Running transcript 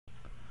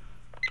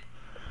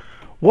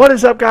What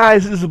is up,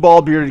 guys? This is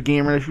Bald Bearded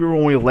Gamer. If you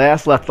remember when we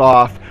last left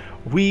off,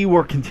 we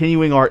were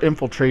continuing our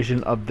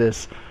infiltration of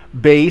this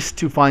base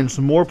to find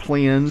some more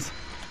plans.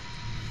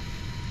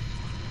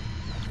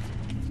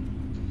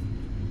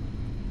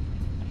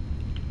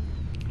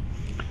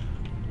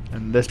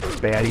 And this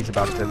baddie's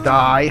about to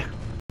die.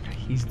 Okay,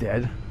 he's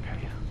dead.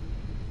 Okay.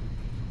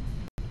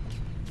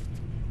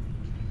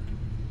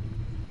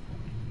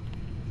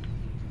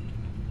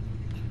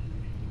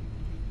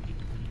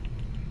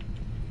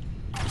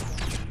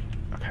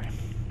 Okay.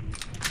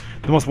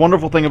 The most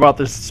wonderful thing about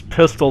this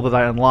pistol that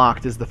I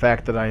unlocked is the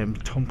fact that I am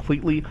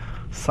completely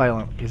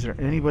silent. Is there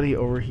anybody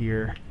over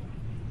here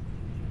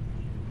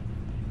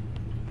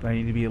that I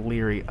need to be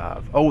leery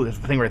of? Oh, there's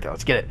the thing right there.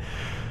 Let's get it.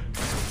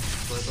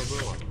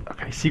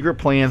 Okay, secret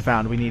plan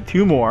found. We need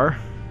 2 more.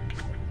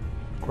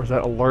 Of course,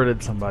 that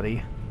alerted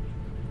somebody.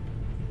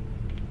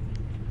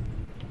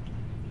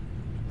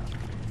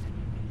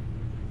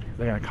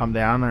 They're gonna come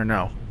down or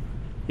no?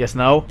 Yes,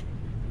 no?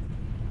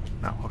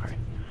 No, okay.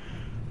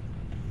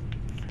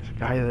 There's a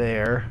guy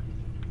there.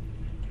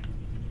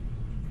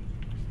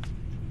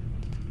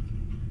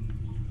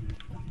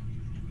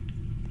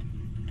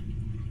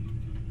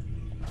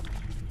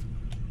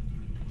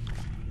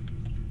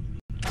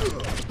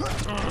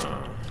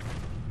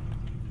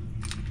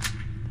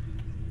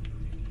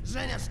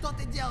 Женя, что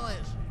ты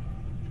делаешь?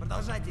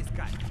 Продолжайте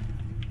искать.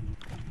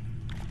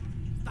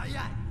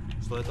 Стоять!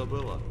 Что это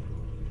было?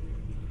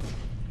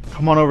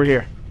 Come on over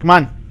here. Come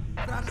on.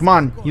 Come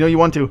on. You know you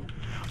want to.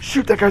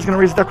 Shoot, that guy's gonna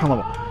raise the DEFCON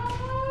level.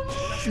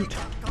 Shoot.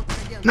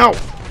 No!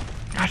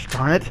 Gosh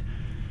darn it.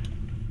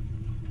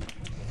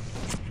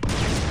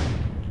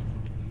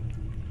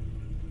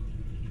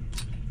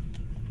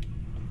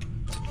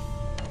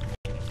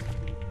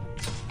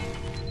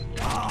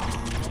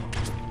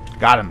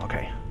 Got him,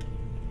 okay.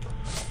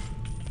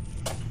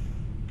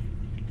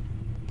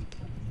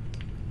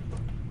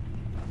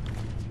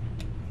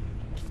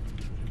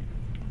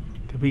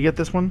 Did we get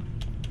this one?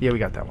 Yeah, we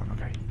got that one,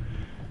 okay.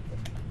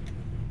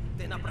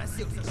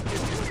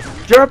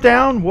 Jump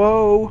down!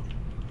 Whoa!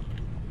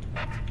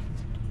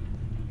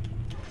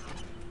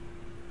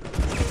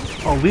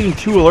 Oh, leading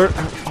 2 alert.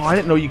 Oh, I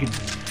didn't know you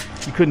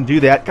couldn't do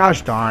that.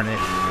 Gosh darn it.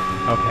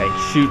 Okay,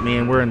 shoot,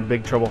 man, we're in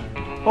big trouble.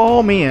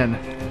 Oh, man.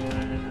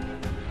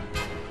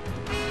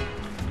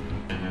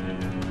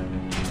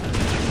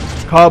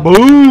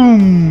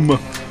 Kaboom!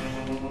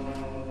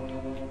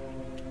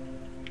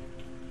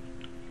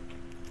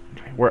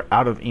 Okay, we're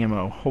out of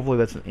ammo. Hopefully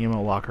that's an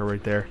ammo locker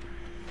right there.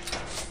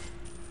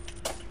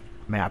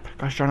 Map.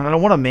 Gosh darn it, I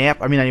don't want a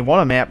map. I mean, I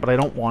want a map, but I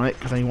don't want it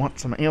because I want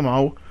some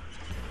ammo.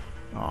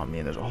 Oh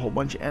man, there's a whole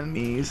bunch of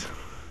enemies.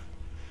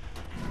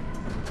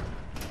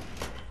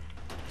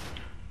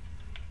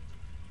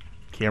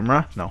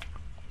 Camera? No.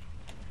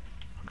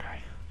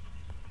 Okay.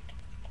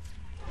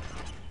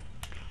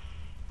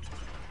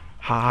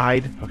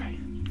 Hide. Okay.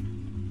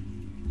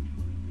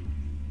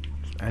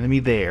 There's enemy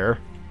there.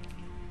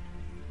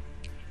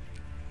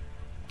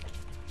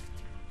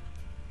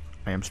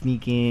 I am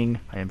sneaking.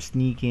 I am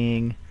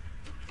sneaking.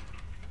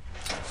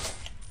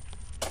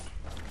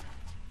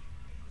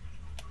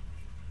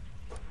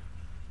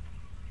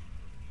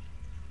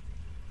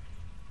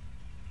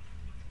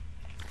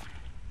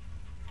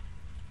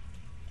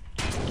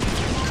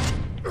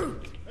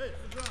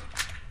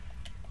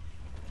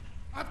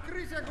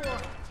 Открыть огонь!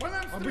 По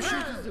нам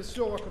обыщите здесь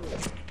все вокруг.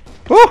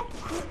 Oh!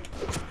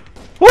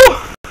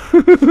 Oh!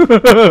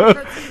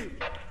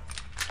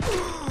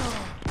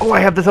 Oh, I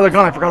have this other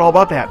gun. I forgot all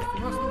about that.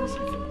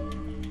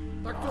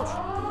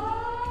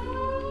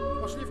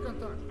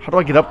 How do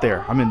I get up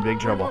there? I'm in big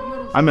trouble.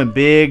 I'm in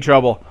big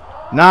trouble.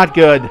 Not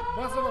good.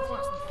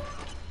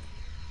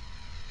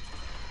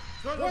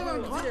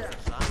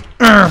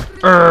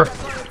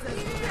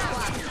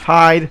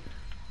 Hide.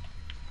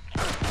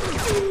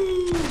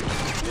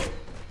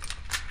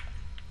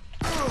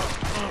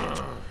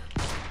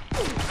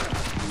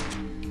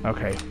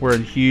 Okay, we're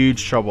in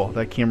huge trouble.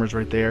 That camera's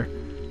right there.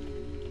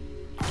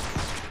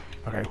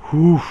 Okay,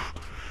 whew.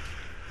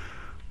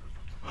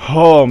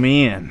 Oh,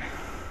 man.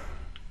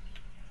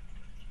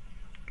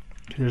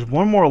 There's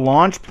one more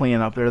launch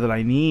plan up there that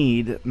I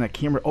need. And that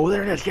camera... Oh,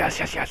 there it is. Yes,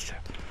 yes, yes.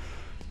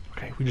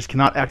 Okay, we just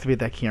cannot activate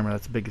that camera.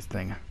 That's the biggest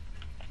thing.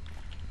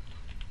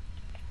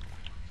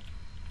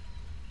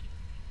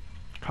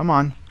 Come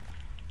on.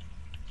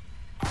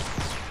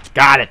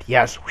 Got it.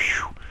 Yes.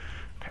 Whew.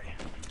 Okay.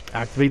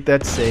 Activate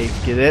that safe.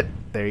 Get it.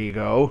 There you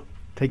go.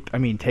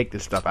 Take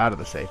this stuff out of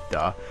the safe.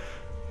 Duh.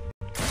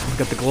 We've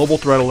got the global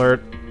threat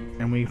alert.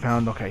 And we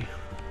found... Okay.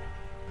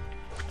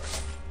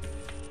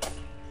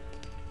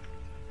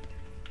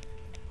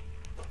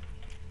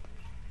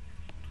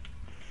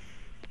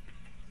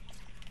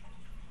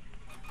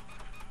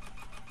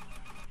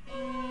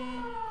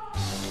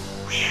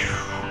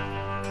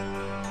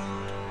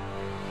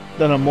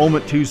 Done a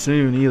moment too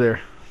soon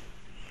either.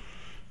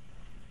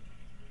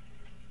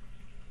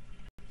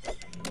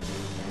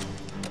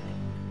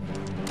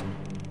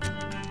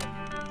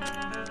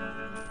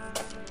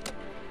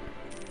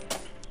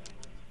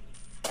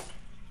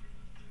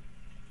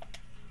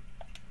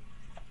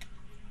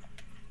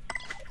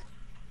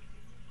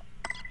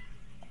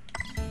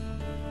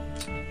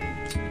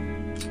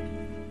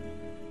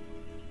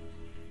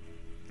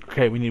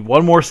 Okay, we need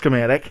one more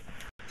schematic.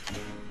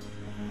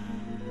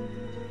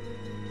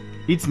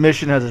 Each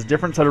mission has a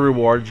different set of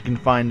rewards you can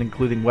find,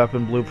 including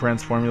weapon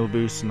blueprints, formula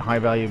boosts, and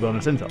high-value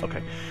bonus intel.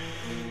 Okay.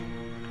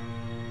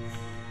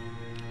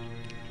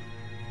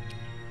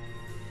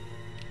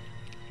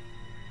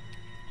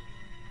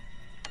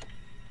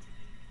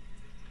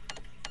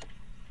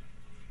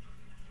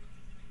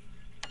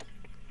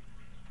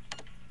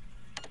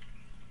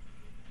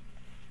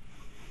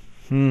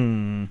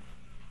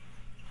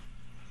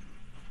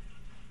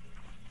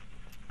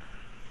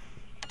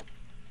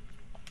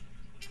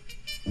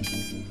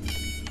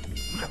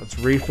 Let's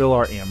refill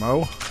our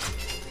ammo.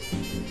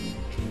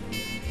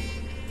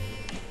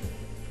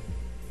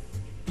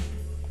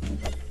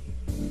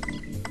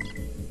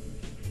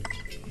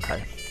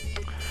 Okay.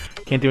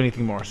 Can't do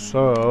anything more.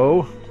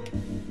 So,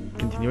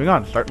 continuing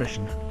on. Start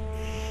mission.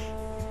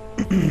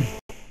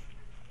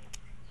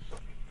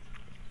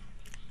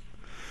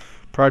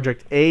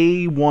 Project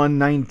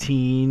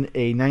A-119,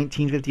 a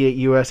 1958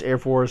 U.S. Air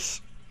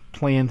Force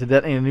plan to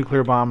detonate a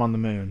nuclear bomb on the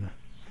moon.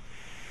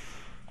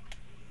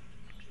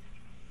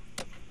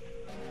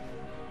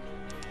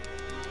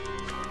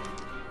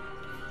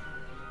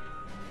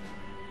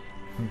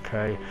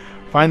 Okay.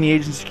 Find the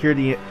agent's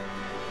security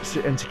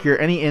and secure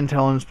any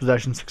intel in his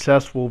possession.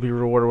 Success will be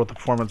rewarded with a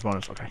performance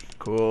bonus. Okay,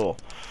 cool.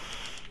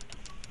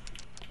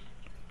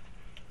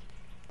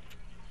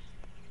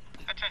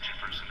 Attention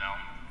personnel.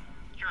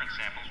 Urine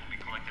samples will be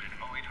collected in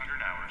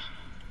 0800 hours.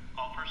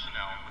 All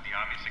personnel, with the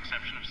obvious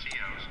exception of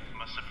COs,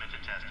 must submit to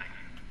testing.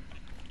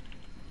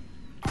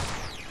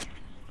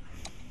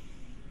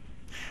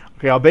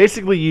 Okay, I'll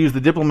basically use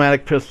the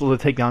diplomatic pistol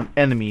to take down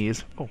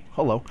enemies. Oh,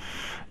 hello.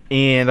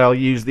 And I'll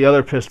use the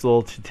other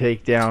pistol to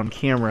take down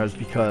cameras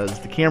because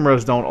the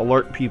cameras don't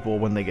alert people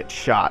when they get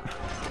shot.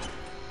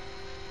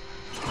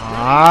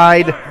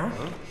 Hide!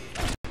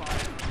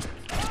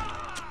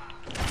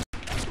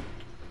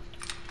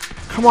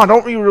 Come on,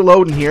 don't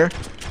re-reload in here.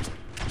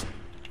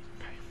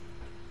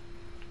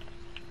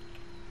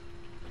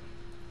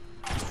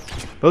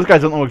 Those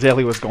guys don't know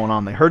exactly what's going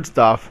on. They heard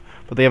stuff,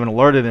 but they haven't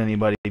alerted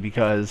anybody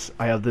because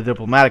I have the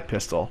diplomatic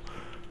pistol,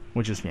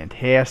 which is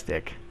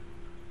fantastic.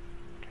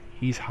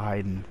 He's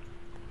hiding.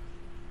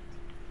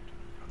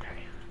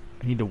 Okay.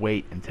 I need to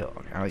wait until...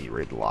 Okay, I'll let you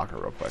raid the locker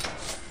real quick.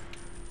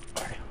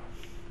 Okay.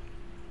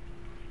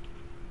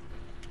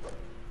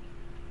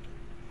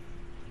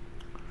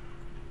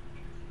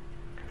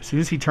 As soon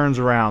as he turns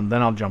around,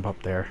 then I'll jump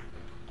up there.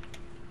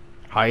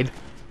 Hide.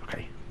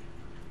 Okay.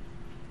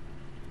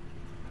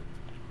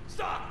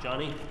 Stop,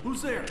 Johnny.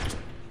 Who's there?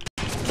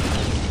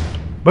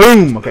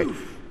 Boom! Okay.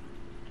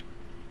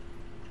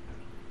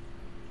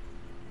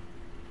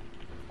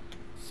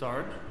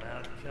 Sarge,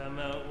 now come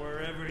out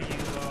wherever you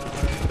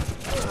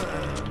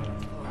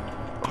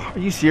are. Are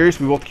you serious?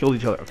 We both killed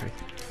each other. Okay.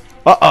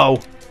 Uh-oh.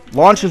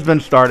 Launch has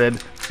been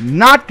started.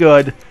 Not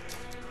good.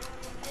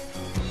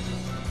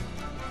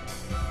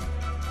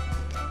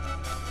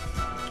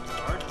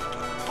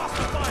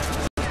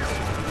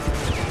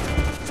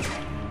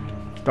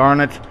 Darn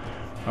it.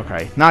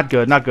 Okay. Not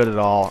good. Not good at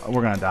all.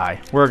 We're gonna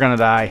die. We're gonna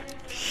die.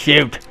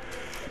 Shoot.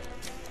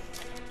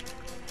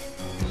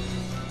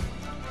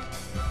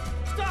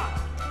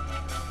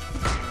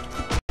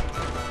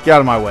 Get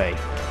out of my way.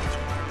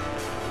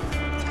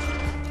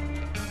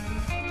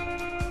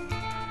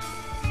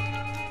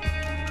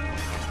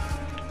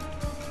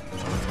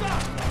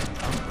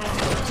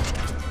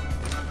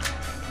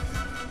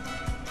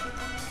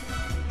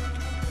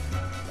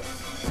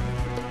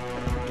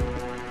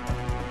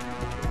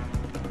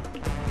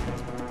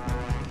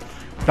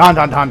 Don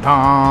don don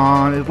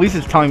don. At least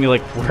it's telling me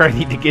like where I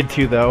need to get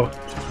to though.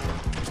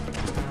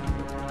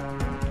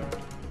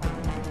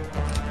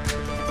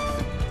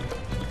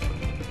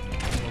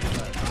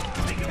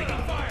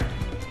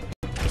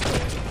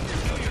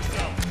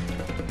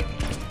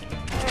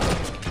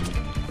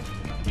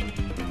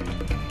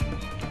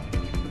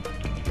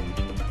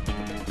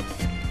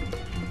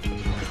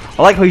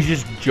 I like how he's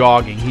just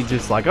jogging. He's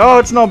just like, oh,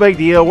 it's no big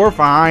deal. We're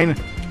fine.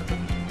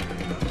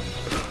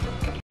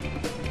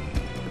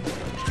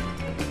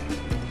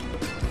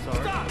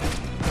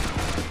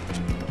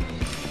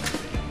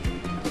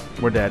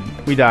 We're dead.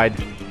 We died.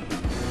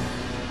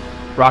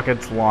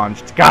 Rockets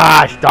launched.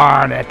 Gosh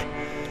darn it.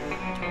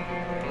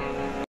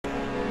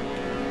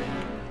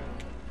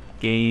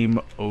 Game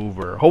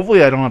over.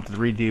 Hopefully I don't have to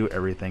redo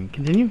everything.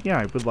 Continue? Yeah,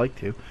 I would like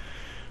to.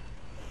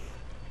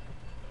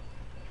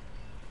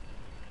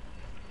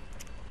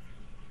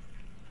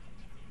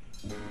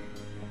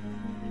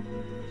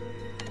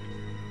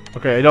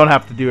 Okay, I don't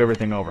have to do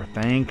everything over.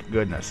 Thank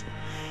goodness.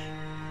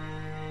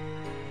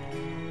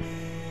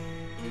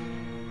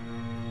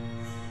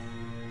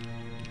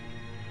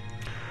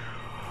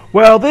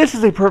 Well, this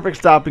is a perfect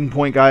stopping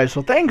point, guys.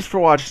 So thanks for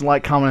watching.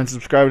 Like, comment, and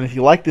subscribe. And if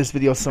you like this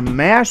video,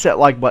 smash that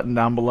like button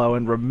down below.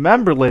 And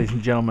remember, ladies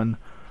and gentlemen,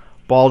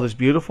 bald is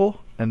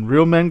beautiful, and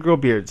real men grow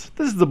beards.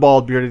 This is the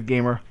Bald Bearded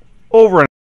Gamer, over and